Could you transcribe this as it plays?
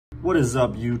What is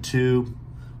up, YouTube?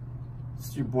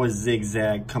 It's your boy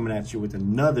Zigzag coming at you with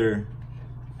another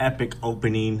epic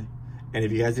opening. And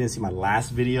if you guys didn't see my last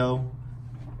video,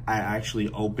 I actually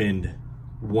opened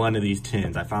one of these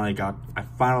tins. I finally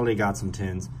got some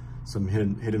tins, some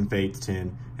hidden fates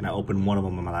tin, and I opened one of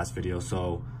them in my last video.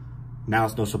 So now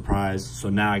it's no surprise. So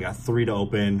now I got 3 to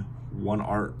open,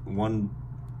 one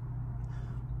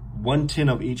tin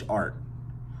of each art.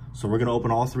 So we're gonna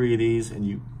open all 3 of these, and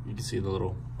you can see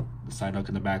the side duck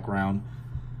in the background.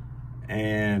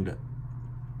 And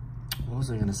what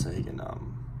was I gonna say again?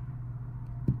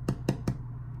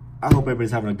 I hope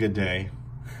everybody's having a good day.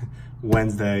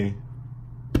 Wednesday,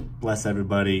 bless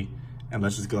everybody, and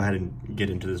let's just go ahead and get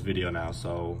into this video now.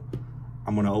 So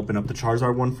I'm gonna open up the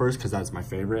Charizard one first because that's my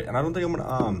favorite, and I don't think I'm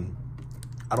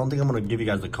gonna give you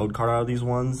guys the code card out of these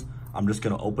ones. I'm just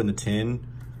gonna open the tin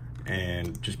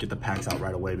and just get the packs out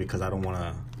right away because I don't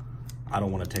wanna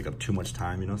take up too much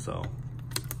time, you know. So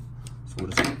we'll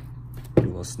just do a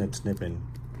little snip and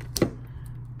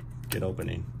get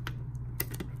opening.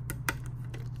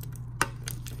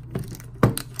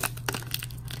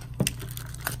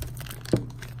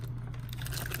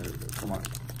 Come on.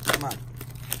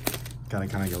 Gotta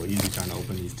kind of go easy trying to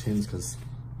open these tins because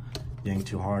yank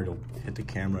too hard, you'll hit the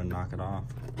camera and knock it off.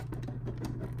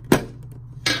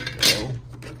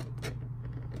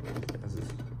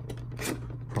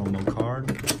 Promo card.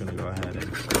 Just gonna go ahead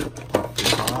and pop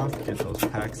this off, get those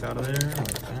packs out of there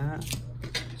like that.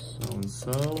 So and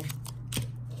so.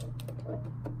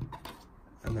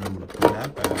 And then I'm gonna put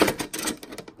that back.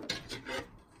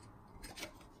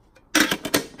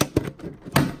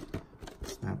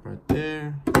 Snap right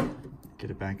there.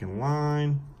 Get it back in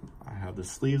line. I have the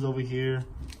sleeves over here.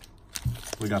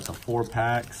 We got the 4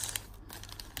 packs.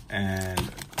 And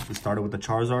we started with the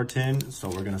Charizard tin, so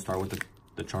we're gonna start with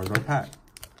the Charizard pack.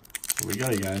 Here we go,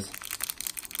 you guys.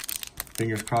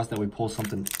 Fingers crossed that we pull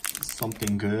something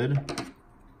good,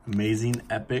 amazing,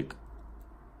 epic.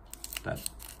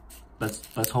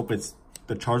 Let's hope it's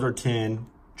the Charizard tin,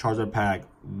 Charizard pack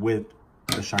with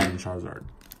the Shining Charizard.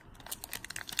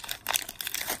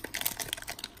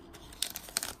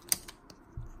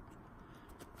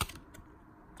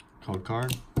 Code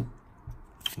card.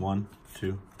 1,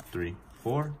 2, 3,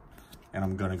 4. And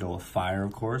I'm gonna go with fire,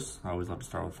 of course. I always love to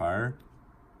start with fire.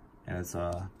 And it's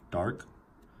dark.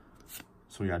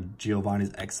 So we got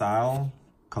Giovanni's Exile,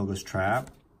 Koga's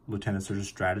Trap, Lieutenant Surge's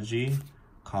Strategy,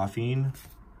 Coughing,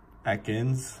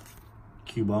 Ekans,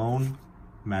 Cubone,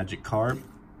 Magikarp,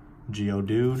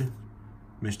 Geodude,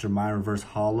 Mr. Mime Reverse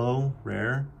Hollow,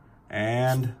 rare,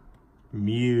 and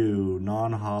Mew,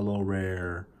 non-hollow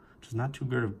rare, which is not too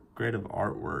great of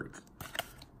artwork.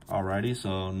 Alrighty,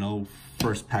 so no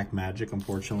first pack magic,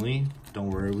 unfortunately.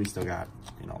 Don't worry, we still got,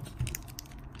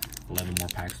 11 more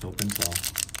packs to open, so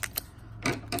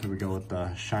here we go with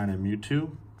the Shining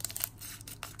Mewtwo.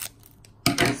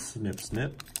 Snip.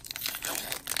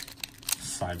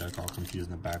 Psyduck all confused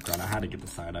in the background. I had to get the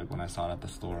Psyduck when I saw it at the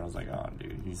store. I was like, oh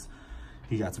dude,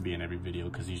 he got to be in every video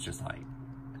because he's just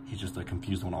a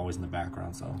confused one always in the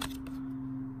background. So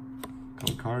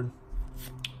code card.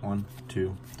 1,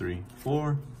 2, 3,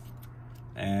 4.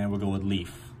 And we'll go with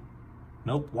Leaf.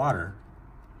 Nope, water.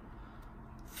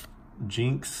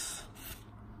 Jinx,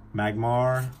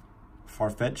 Magmar,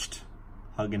 Farfetch'd,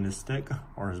 hugging his stick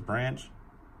or his branch,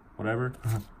 whatever.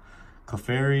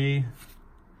 Clefairy,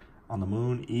 on the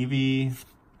moon, Eevee,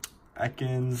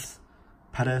 Ekans,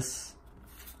 Pettis,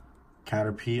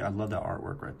 Caterpie. I love that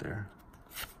artwork right there.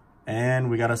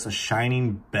 And we got us a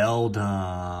Shining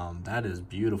Beldum. That is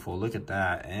beautiful. Look at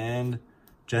that. And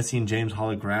Jesse and James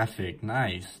holographic.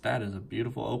 Nice. That is a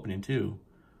beautiful opening too.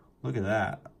 Look at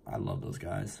that. I love those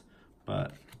guys.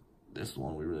 But this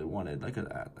one we really wanted. Look at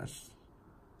that.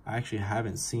 I actually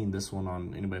haven't seen this one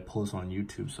on anybody post on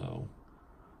YouTube, so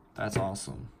that's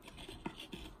awesome.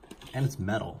 And it's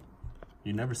metal.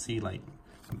 You never see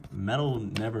metal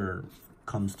never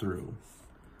comes through.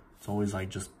 It's always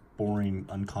just boring,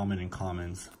 uncommon, and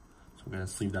commons. So we're gonna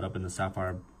sleeve that up in the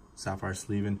sapphire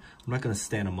sleeving. I'm not gonna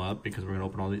stand them up because we're gonna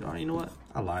open all these. Oh, you know what?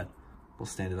 I lied. We'll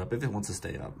stand it up if it wants to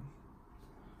stay up.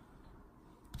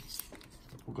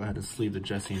 We'll go ahead and sleeve the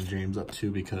Jesse and James up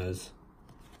too because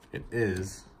it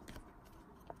is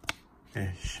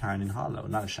a Shining hollow.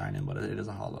 Not a Shining, but it is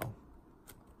a hollow.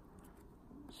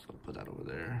 So put that over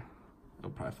there.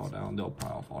 It'll probably fall down. They'll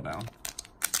probably all fall down.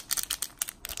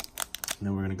 And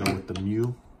then we're gonna go with the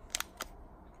Mew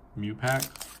pack.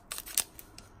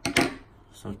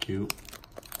 So cute.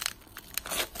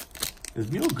 Is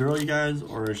Mew a girl, you guys,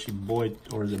 or is she boy,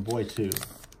 or is it boy too?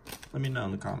 Let me know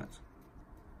in the comments.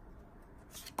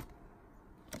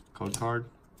 Code card.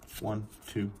 1,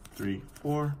 2, 3,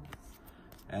 4.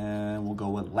 And we'll go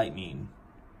with Lightning.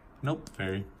 Nope,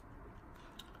 Fairy.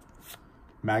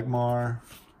 Magmar,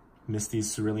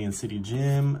 Misty's Cerulean City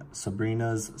Gym,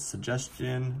 Sabrina's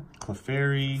Suggestion,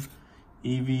 Clefairy,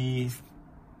 Eevee,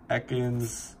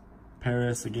 Ekans,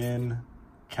 Paris again,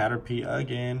 Caterpie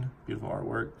again, beautiful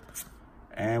artwork.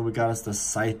 And we got us the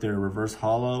Scyther Reverse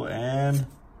Holo and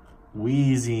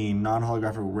Weezing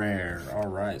non-holographic rare. All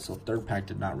right, so third pack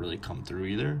did not really come through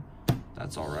either.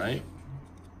 That's all right.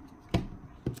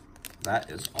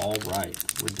 That is all right.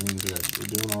 We're doing good. We're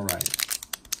doing all right.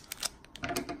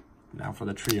 Now for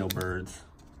the trio birds.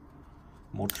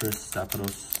 Moltres,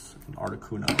 Zapdos, and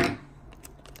Articuno.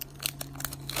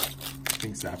 I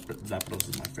think Zapdos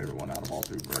is my favorite one out of all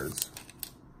 3 birds.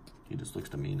 He just looks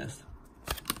the meanest.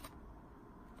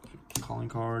 Calling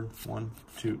card. 1,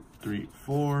 2, 3,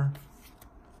 4.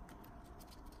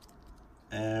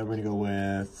 And we're gonna go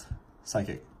with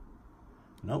Psychic.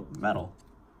 Nope, Metal.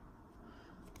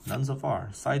 None so far.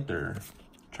 Scyther,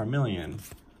 Charmeleon,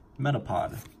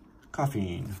 Metapod,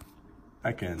 Koffing,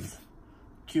 Ekans,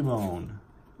 Cubone,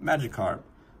 Magikarp,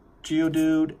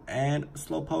 Geodude, and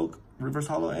Slowpoke, Reverse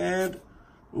Holo, and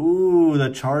ooh, the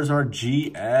Charizard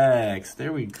GX.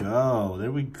 There we go.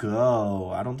 There we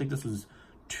go. I don't think this is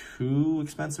too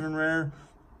expensive and rare,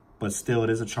 but still, it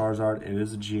is a Charizard. It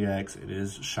is a GX. It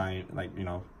is shiny, like, you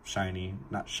know, shiny,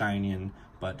 not shining,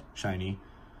 but shiny,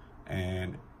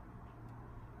 and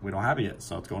we don't have it yet,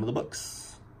 so it's going to the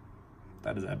books.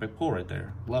 That is an epic pull right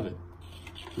there. Love it.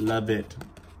 Love it.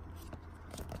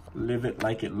 Live it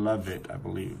like it, love it, I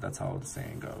believe. That's how the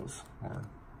saying goes. Or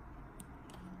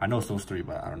I know it's those 3,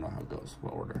 but I don't know how it goes,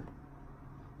 what order.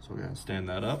 So we're going to stand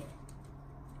that up.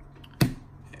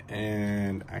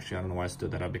 And actually, I don't know why I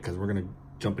stood that up, because we're going to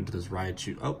jump into this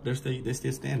Raichu. Oh, they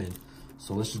stay standing.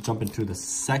 So let's just jump into the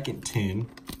second tin.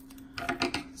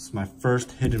 This is my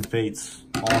first Hidden Fates,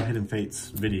 all Hidden Fates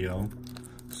video.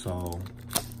 So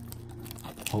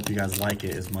hope you guys like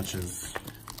it as much as,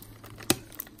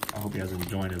 I hope you guys are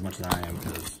enjoying it as much as I am,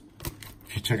 because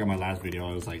if you check out my last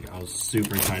video, I was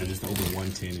super excited just to open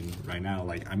 1 tin, and right now,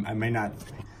 like, I may not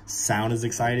sound as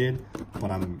excited,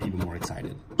 but I'm even more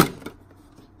excited.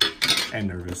 And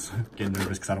nervous, getting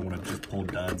nervous because I don't want to just pull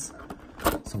duds.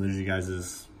 So there's you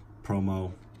guys'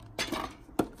 promo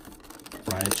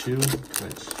Raichu,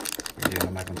 which again,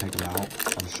 I'm not going to take them out.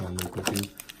 I'll just show them real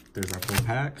quickly. There's our 4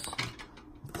 packs.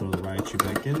 Throw the Raichu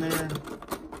back in there.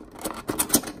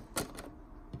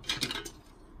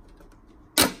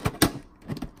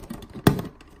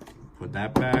 Put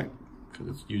that back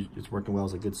because it's working well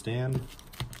as a good stand.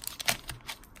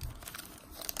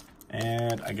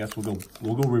 And I guess we'll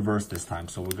go reverse this time.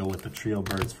 So we'll go with the trio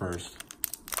birds first.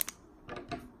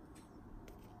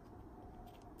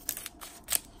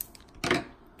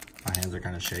 My hands are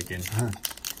kind of shaking.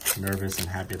 Nervous and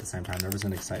happy at the same time. Nervous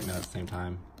and excitement at the same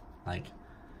time. Like,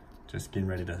 just getting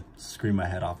ready to scream my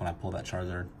head off when I pull that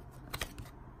Charizard.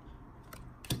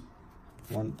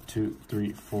 1, 2,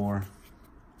 3, 4.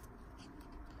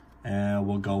 And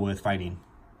we'll go with Fighting.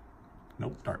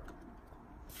 Nope, Dark.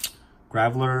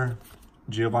 Graveler,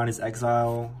 Giovanni's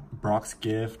Exile, Brock's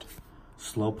Gift,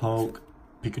 Slowpoke,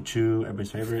 Pikachu,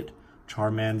 everybody's favorite,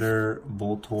 Charmander,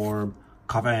 Voltorb,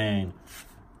 Koffing.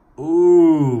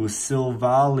 Ooh,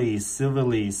 Silvally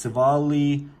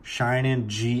Shining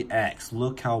GX.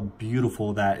 Look how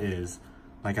beautiful that is.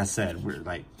 Like I said,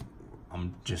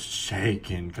 I'm just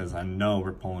shaking because I know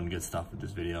we're pulling good stuff with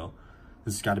this video.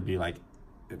 This has got to be like,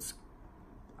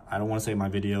 I don't want to say my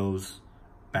videos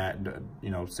bad, you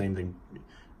know, same thing.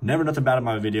 Never nothing bad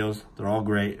about my videos. They're all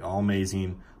great, all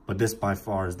amazing. But this by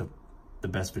far is the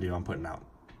best video I'm putting out.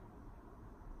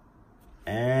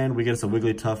 And we get us a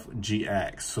Wigglytuff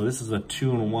GX. So this is a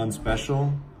 2-in-1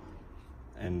 special.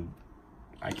 And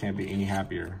I can't be any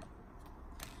happier.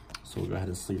 So we'll go ahead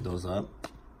and sleeve those up.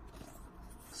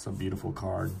 It's a beautiful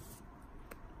card.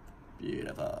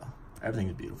 Beautiful. Everything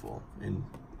is beautiful in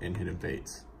Hidden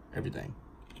Fates. Everything.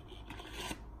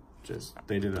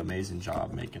 They did an amazing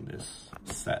job making this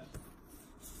set.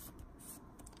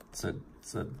 It's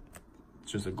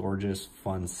just a gorgeous,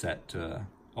 fun set to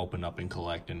open up and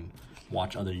collect and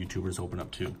watch other YouTubers open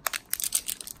up too.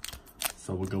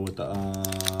 So we'll go with the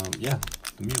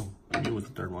Mew. The Mew was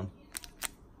the 3rd one.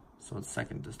 So it's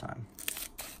 2nd this time.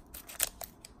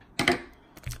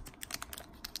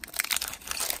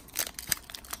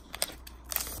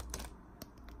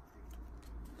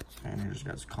 And here's you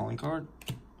guys' calling card.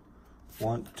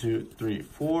 1, 2, 3,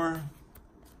 4.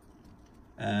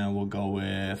 And we'll go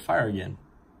with Fire again.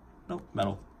 Nope,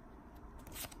 Metal.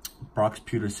 Brock's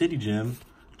Pewter City Gym,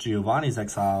 Giovanni's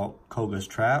Exile, Koga's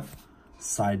Trap,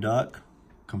 Psyduck,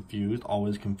 Confused,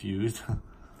 always confused.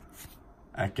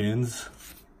 Ekans,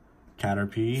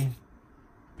 Caterpie,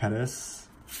 FATES,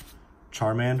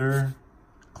 Charmander,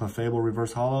 Clefable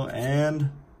Reverse Holo,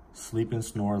 and Sleep and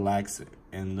Snorlax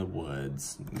in the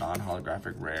Woods.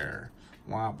 Non-holographic rare.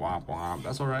 Womp, womp, womp.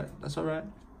 That's alright. That's alright.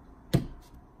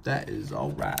 That is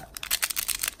alright.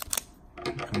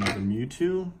 Comes the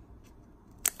Mewtwo.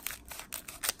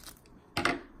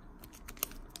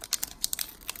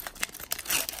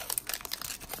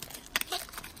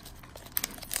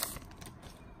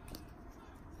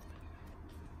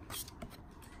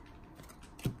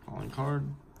 Card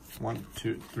 1,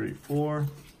 2, 3, 4,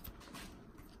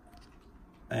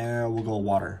 and we'll go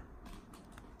water.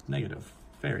 Negative.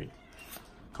 Fairy.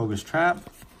 Koga's Trap,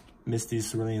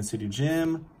 Misty's Cerulean City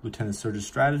Gym, Lieutenant Surge's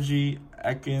Strategy,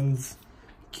 Ekans,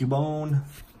 Cubone,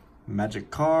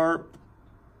 Magikarp.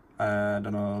 I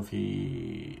don't know if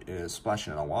he is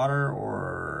splashing in the water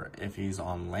or if he's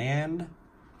on land.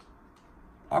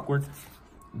 Awkward.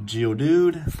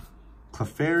 Geodude,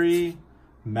 Clefairy,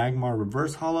 Magmar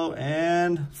Reverse Holo,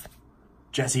 and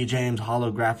Jesse James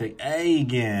holographic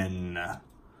again.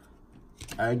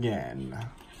 Again.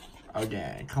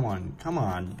 Come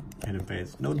on, Hidden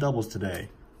Fates. No doubles today.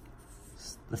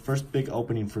 It's the first big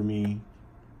opening for me.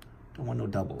 Don't want no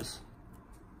doubles.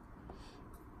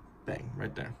 Bang,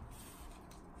 right there.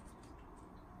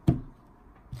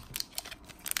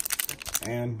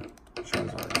 And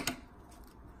Charizard.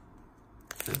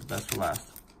 Save the best for last.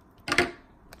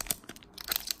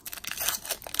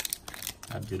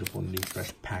 A beautiful new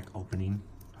fresh pack opening.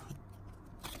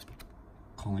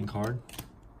 Calling card.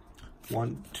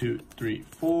 1, 2, 3,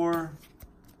 4.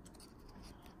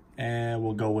 And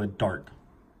we'll go with dark.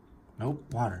 Nope,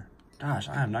 water. Gosh,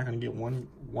 I am not gonna get one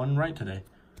right today.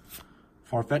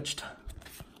 Farfetch'd,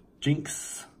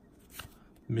 Jinx,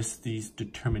 Misty's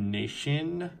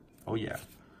Determination. Oh yeah.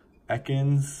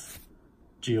 Ekans,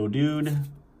 Geodude,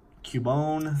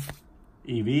 Cubone,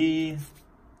 Eevee,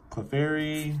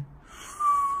 Clefairy.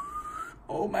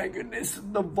 Oh my goodness,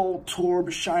 the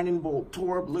Voltorb, Shining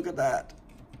Voltorb, look at that.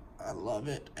 I love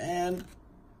it. And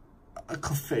a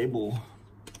Clefable.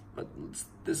 But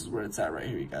this is where it's at right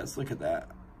here, you guys. Look at that.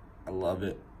 I love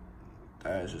it.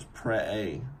 That is just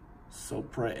pre-A. So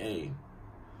pre-A.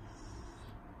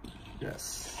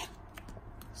 Yes.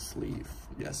 Sleeve.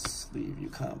 Yes, sleeve, you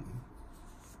come.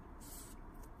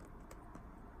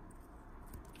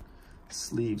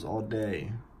 Sleeves all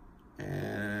day.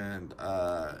 And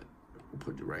we'll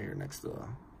put you right here next to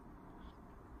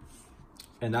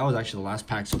and that was actually the last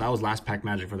pack, so that was last pack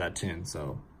magic for that tin.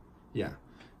 So yeah.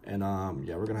 And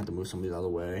yeah, we're gonna have to move some of these other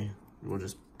way. We'll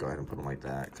just go ahead and put them like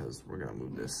that because we're gonna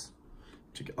move this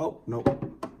to get, oh nope,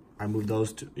 I moved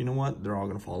those two. You know what, they're all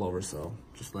gonna fall over, so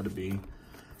just let it be.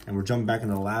 And we're jumping back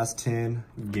into the last tin,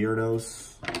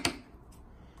 Gyarados.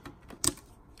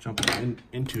 Jumping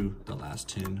into the last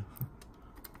tin,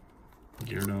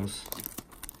 Gyarados.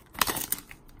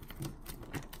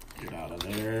 Get out of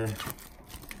there.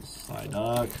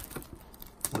 Psyduck.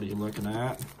 What are you looking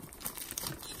at?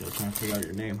 Still trying to figure out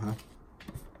your name, huh?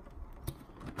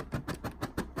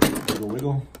 Wiggle,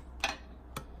 wiggle.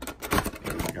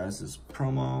 There we go, guys. This is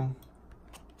promo.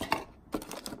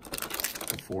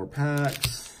 The 4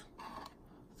 packs.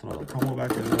 Throw the promo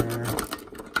back in there.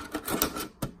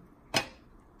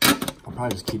 I'll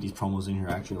probably just keep these promos in here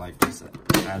actually like this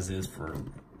as is for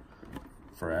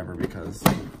forever because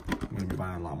I'm gonna be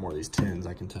buying a lot more of these tins,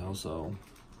 I can tell. So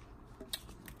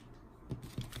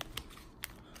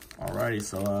alrighty,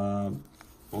 so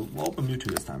we'll open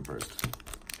Mewtwo this time first.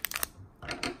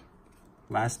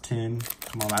 Last tin,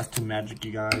 come on, last tin magic,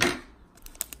 you guys.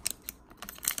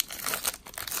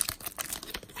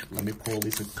 Let me pull at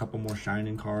least a couple more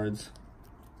shining cards.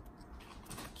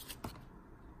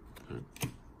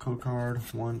 Code card,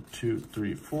 1, 2,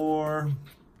 3, 4.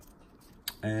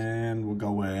 And we'll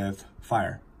go with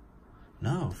fire.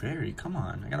 No, fairy, come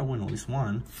on. I gotta win at least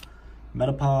one.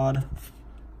 Metapod,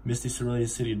 Misty Cerulean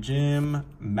City Gym,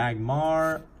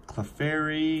 Magmar,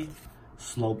 Clefairy,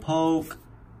 Slowpoke,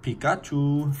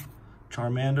 Pikachu,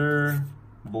 Charmander,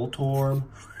 Voltorb,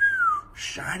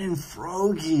 Shining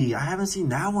Froggy. I haven't seen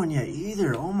that one yet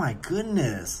either. Oh my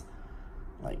goodness.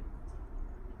 Like,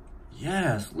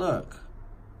 yes, look.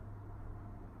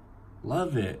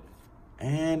 Love it.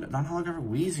 And non-holographic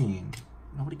Weezing.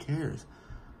 Nobody cares.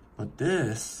 But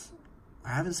this, I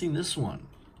haven't seen this one.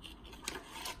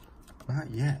 Not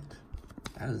yet.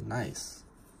 That is nice.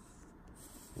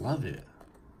 Love it.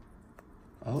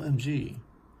 OMG.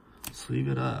 Sleeve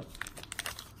it up.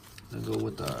 Let's go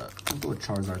with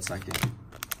Charizard second.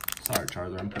 Sorry,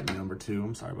 Charizard, I'm putting you number 2.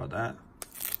 I'm sorry about that.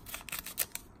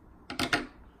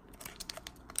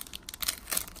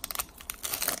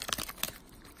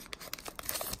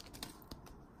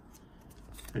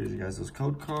 Here's you guys this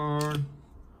code card.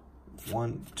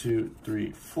 1, 2,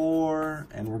 3, 4.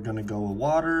 And we're gonna go with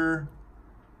water.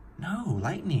 No,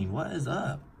 lightning, what is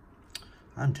up?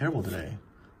 I'm terrible today.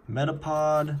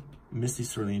 Metapod, Misty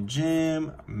Cerulean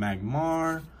Gem,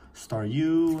 Magmar,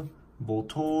 Staryu,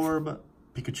 Voltorb,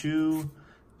 Pikachu,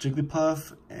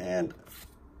 Jigglypuff, and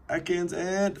Ekans,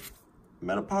 and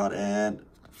Metapod, and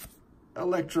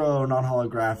Electro,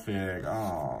 non-holographic.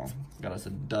 Oh, got us a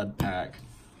dud pack.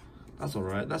 That's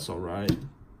alright, that's alright.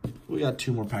 We got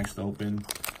 2 more packs to open.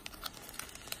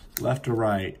 Left or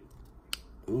right?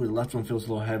 Ooh, the left one feels a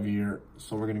little heavier,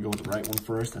 so we're gonna go with the right one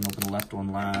first and open the left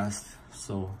one last.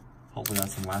 So hopefully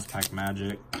that's some last pack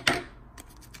magic.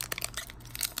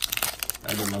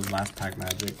 Everyone loves last pack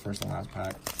magic, first and last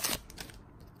pack.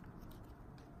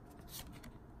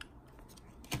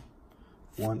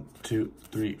 One, 2,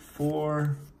 3,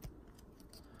 4.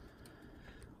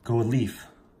 Go with Leaf.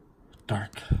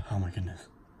 Dark. Oh my goodness.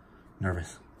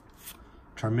 Nervous.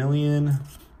 Charmeleon,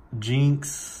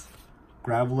 Jinx,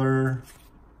 Graveler,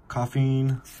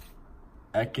 Coughing,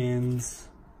 Ekans,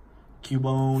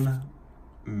 Cubone,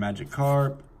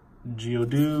 Magikarp,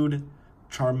 Geodude,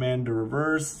 Charmander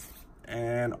Reverse,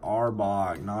 and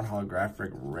Arbok,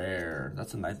 non-holographic rare.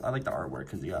 That's a nice, I like the artwork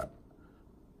because you got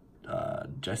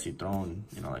Jesse Throne,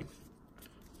 you know, like,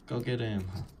 go get him.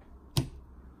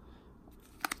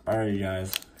 Alright, you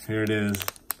guys, here it is,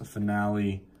 the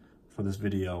finale for this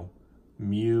video.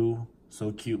 Mew,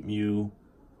 so cute Mew,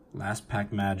 last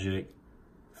pack magic,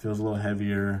 feels a little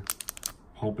heavier,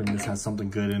 hoping this has something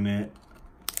good in it.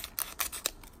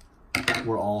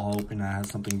 We're all hoping that has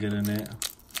something good in it.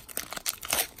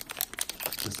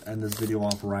 Just end this video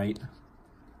off right.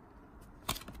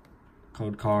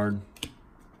 Code card.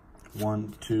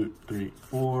 1, 2, 3,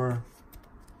 4.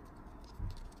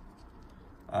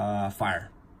 Fire.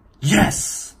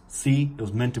 Yes! See, it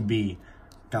was meant to be.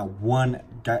 Got one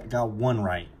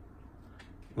right.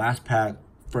 Last pack,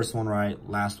 first one right,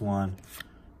 last one.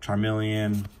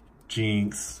 Charmeleon,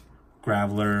 Jinx,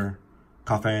 Graveler,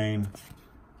 Coughing,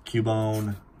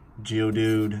 Cubone,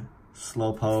 Geodude,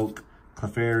 Slowpoke,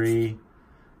 Clefairy,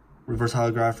 Reverse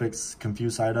Holographics,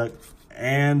 Confused Psyduck,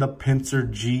 and the Pinsir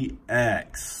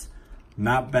GX.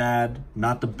 Not bad,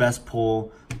 not the best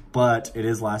pull, but it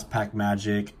is last pack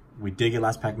magic. We did get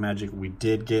last pack magic. We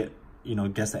did get, you know,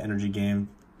 guess the energy game,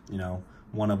 you know,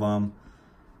 one of them.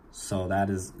 So that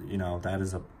is, you know,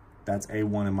 that's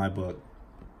A1 in my book.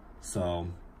 So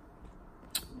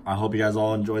I hope you guys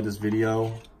all enjoyed this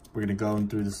video. We're gonna go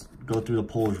through the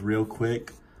polls real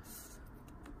quick.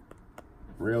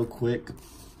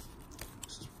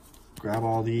 Just grab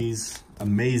all these.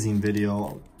 Amazing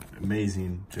video,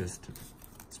 amazing. Just,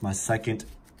 it's my second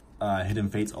Hidden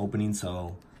Fates opening,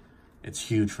 so it's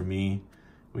huge for me.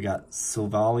 We got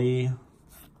Silvally,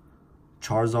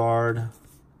 Charizard,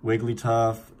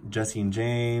 Wigglytuff, Jesse and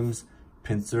James,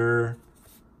 Pinsir,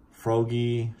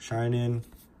 Froggy shining,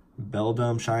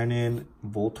 Beldum shining,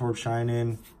 Voltorb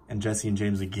shining, and Jesse and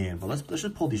James again. But let's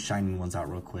just pull these shining ones out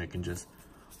real quick and just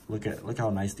look how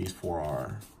nice these 4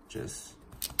 are. Just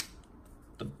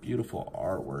the beautiful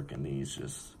artwork in these.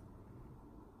 Just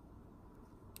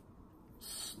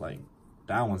like,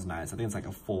 that one's nice. I think it's like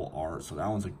a full art, so that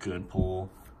one's a good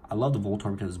pull. I love the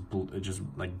Voltorb because it's just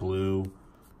like blue.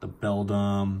 The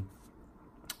Beldum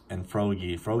and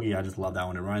Froggy, I just love that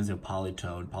one. It reminds me of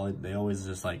Politoed. They always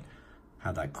just like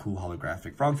have that cool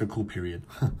holographic. Frogs are cool, period.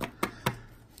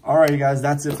 All right, you guys,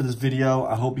 that's it for this video.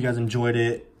 I hope you guys enjoyed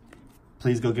it.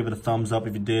 Please go give it a thumbs up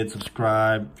if you did.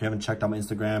 Subscribe. If you haven't checked out my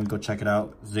Instagram, go check it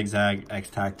out. Zigzag X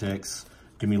Tactics.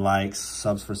 Give me likes,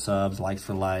 subs for subs, likes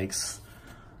for likes.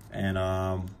 And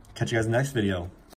catch you guys in the next video.